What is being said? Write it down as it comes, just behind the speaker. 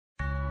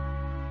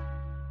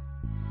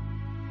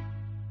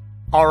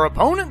Our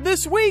opponent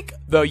this week,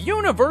 the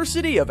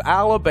University of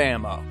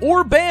Alabama,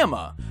 or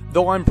Bama,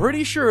 though I'm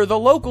pretty sure the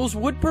locals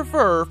would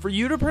prefer for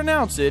you to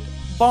pronounce it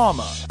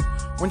Bama.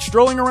 When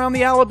strolling around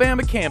the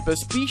Alabama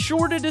campus, be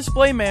sure to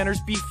display manners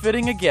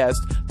befitting a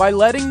guest by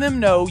letting them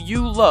know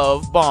you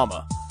love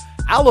Bama.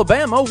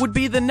 Alabama would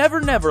be the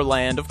never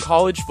land of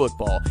college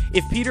football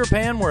if Peter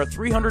Pan were a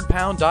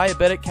 300-pound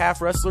diabetic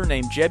calf wrestler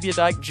named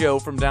Jebudyke Joe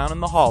from down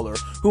in the holler,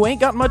 who ain't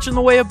got much in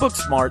the way of book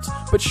smarts,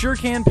 but sure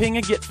can ping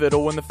a get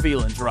fiddle when the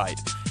feeling's right.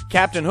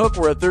 Captain Hook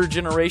were a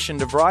third-generation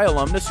DeVry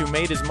alumnus who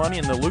made his money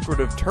in the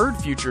lucrative Turd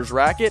Futures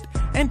racket,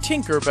 and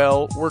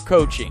Tinkerbell were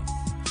coaching.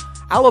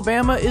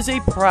 Alabama is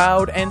a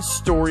proud and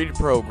storied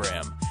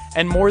program,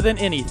 and more than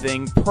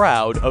anything,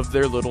 proud of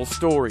their little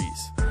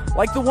stories.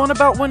 Like the one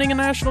about winning a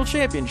national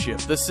championship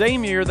the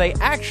same year they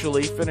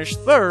actually finished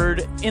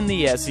third in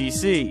the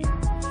SEC.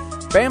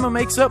 Bama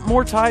makes up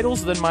more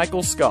titles than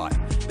Michael Scott.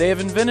 They have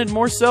invented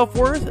more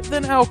self-worth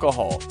than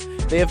alcohol.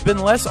 They have been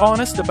less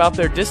honest about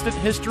their distant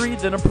history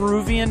than a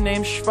Peruvian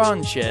named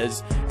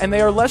Schwanchez, and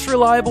they are less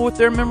reliable with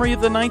their memory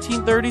of the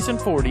 1930s and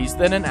 40s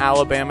than an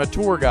Alabama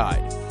tour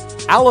guide.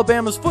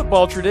 Alabama's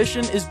football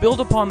tradition is built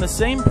upon the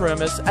same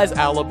premise as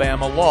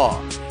Alabama law.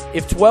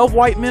 If 12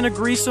 white men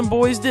agree some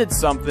boys did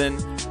something,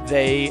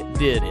 they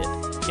did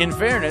it. In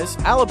fairness,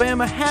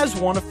 Alabama has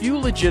won a few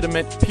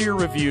legitimate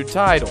peer-reviewed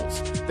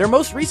titles. Their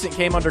most recent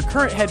came under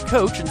current head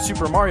coach and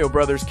Super Mario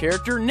Bros.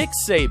 Character Nick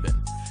Saban.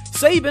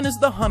 Saban is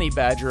the honey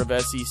badger of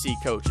SEC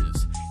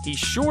coaches. He's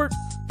short,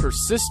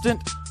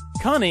 persistent,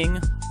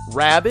 cunning,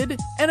 rabid,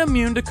 and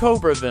immune to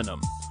cobra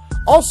venom.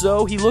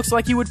 Also, he looks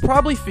like he would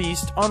probably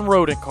feast on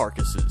rodent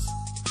carcasses.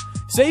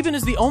 Saban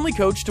is the only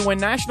coach to win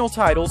national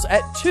titles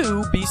at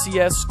 2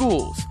 BCS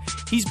schools.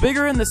 He's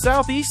bigger in the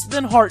Southeast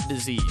than heart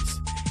disease.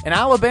 In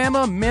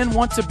Alabama, men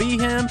want to be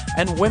him,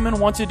 and women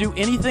want to do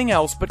anything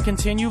else but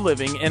continue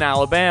living in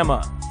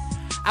Alabama.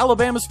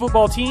 Alabama's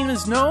football team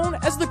is known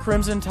as the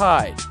Crimson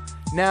Tide.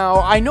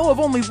 Now, I know of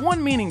only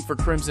one meaning for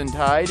Crimson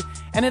Tide,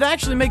 and it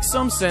actually makes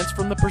some sense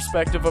from the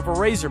perspective of a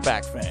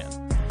Razorback fan.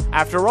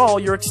 After all,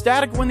 you're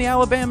ecstatic when the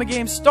Alabama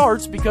game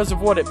starts because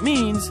of what it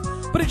means,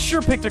 but it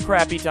sure picked a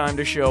crappy time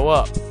to show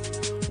up.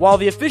 While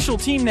the official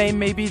team name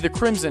may be the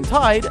Crimson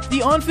Tide,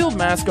 the on-field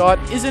mascot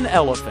is an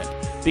elephant,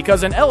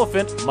 because an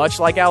elephant, much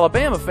like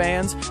Alabama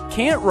fans,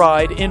 can't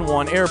ride in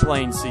one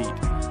airplane seat.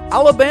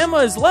 Alabama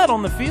is led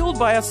on the field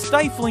by a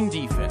stifling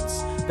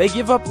defense. They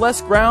give up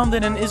less ground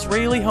than an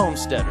Israeli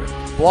homesteader,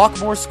 block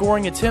more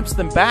scoring attempts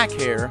than back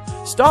hair,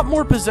 stop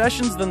more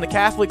possessions than the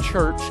Catholic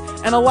Church,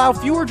 and allow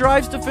fewer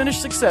drives to finish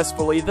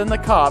successfully than the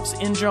cops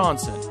in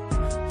Johnson.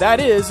 That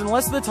is,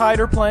 unless the Tide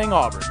are playing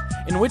Auburn,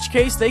 in which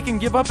case they can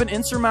give up an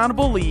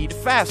insurmountable lead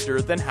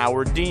faster than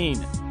Howard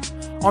Dean.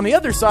 On the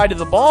other side of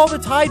the ball, the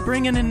Tide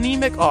bring an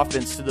anemic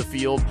offense to the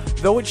field,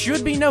 though it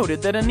should be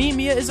noted that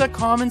anemia is a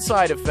common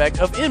side effect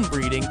of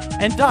inbreeding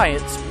and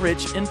diets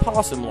rich in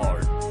possum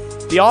lard.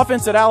 The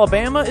offense at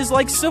Alabama is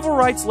like civil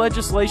rights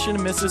legislation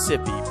in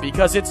Mississippi,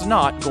 because it's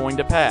not going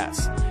to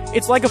pass.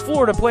 It's like a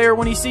Florida player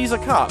when he sees a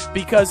cop,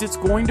 because it's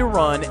going to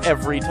run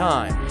every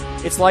time.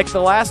 It's like The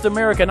Last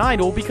American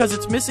Idol, because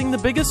it's missing the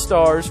biggest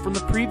stars from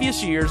the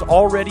previous year's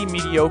already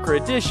mediocre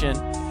edition.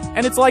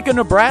 And it's like a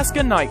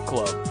Nebraska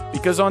nightclub,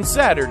 because on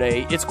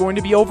Saturday it's going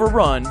to be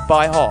overrun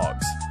by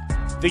hogs.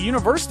 The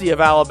University of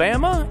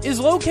Alabama is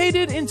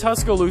located in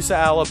Tuscaloosa,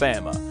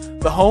 Alabama,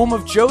 the home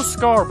of Joe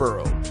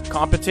Scarborough,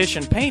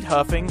 competition paint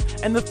huffing,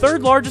 and the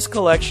third largest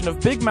collection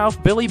of big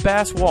mouth Billy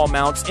Bass wall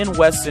mounts in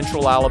west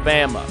central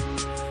Alabama.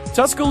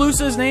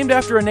 Tuscaloosa is named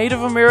after a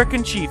Native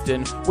American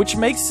chieftain, which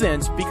makes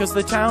sense because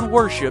the town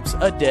worships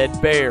a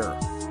dead bear.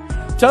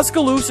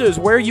 Tuscaloosa is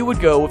where you would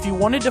go if you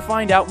wanted to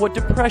find out what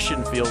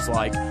depression feels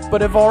like,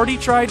 but have already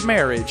tried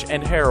marriage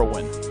and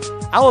heroin.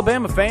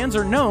 Alabama fans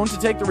are known to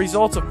take the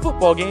results of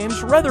football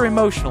games rather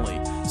emotionally,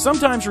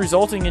 sometimes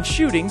resulting in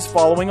shootings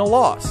following a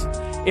loss.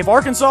 If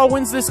Arkansas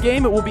wins this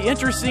game, it will be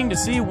interesting to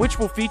see which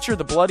will feature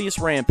the bloodiest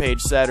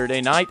rampage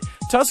Saturday night,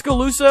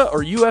 Tuscaloosa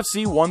or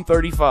UFC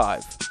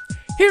 135.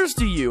 Here's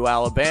to you,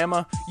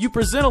 Alabama. You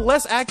present a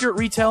less accurate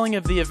retelling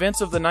of the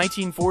events of the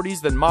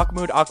 1940s than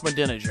Mahmoud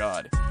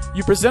Ahmadinejad.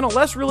 You present a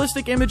less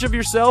realistic image of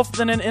yourself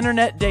than an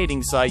internet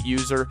dating site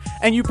user,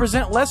 and you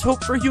present less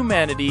hope for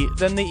humanity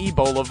than the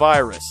Ebola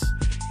virus.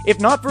 If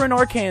not for an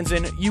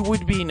Arkansan, you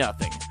would be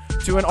nothing.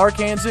 To an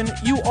Arkansan,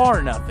 you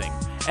are nothing.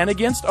 And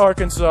against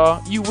Arkansas,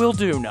 you will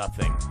do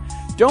nothing.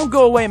 Don't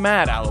go away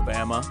mad,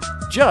 Alabama.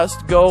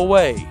 Just go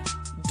away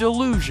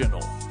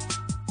delusional.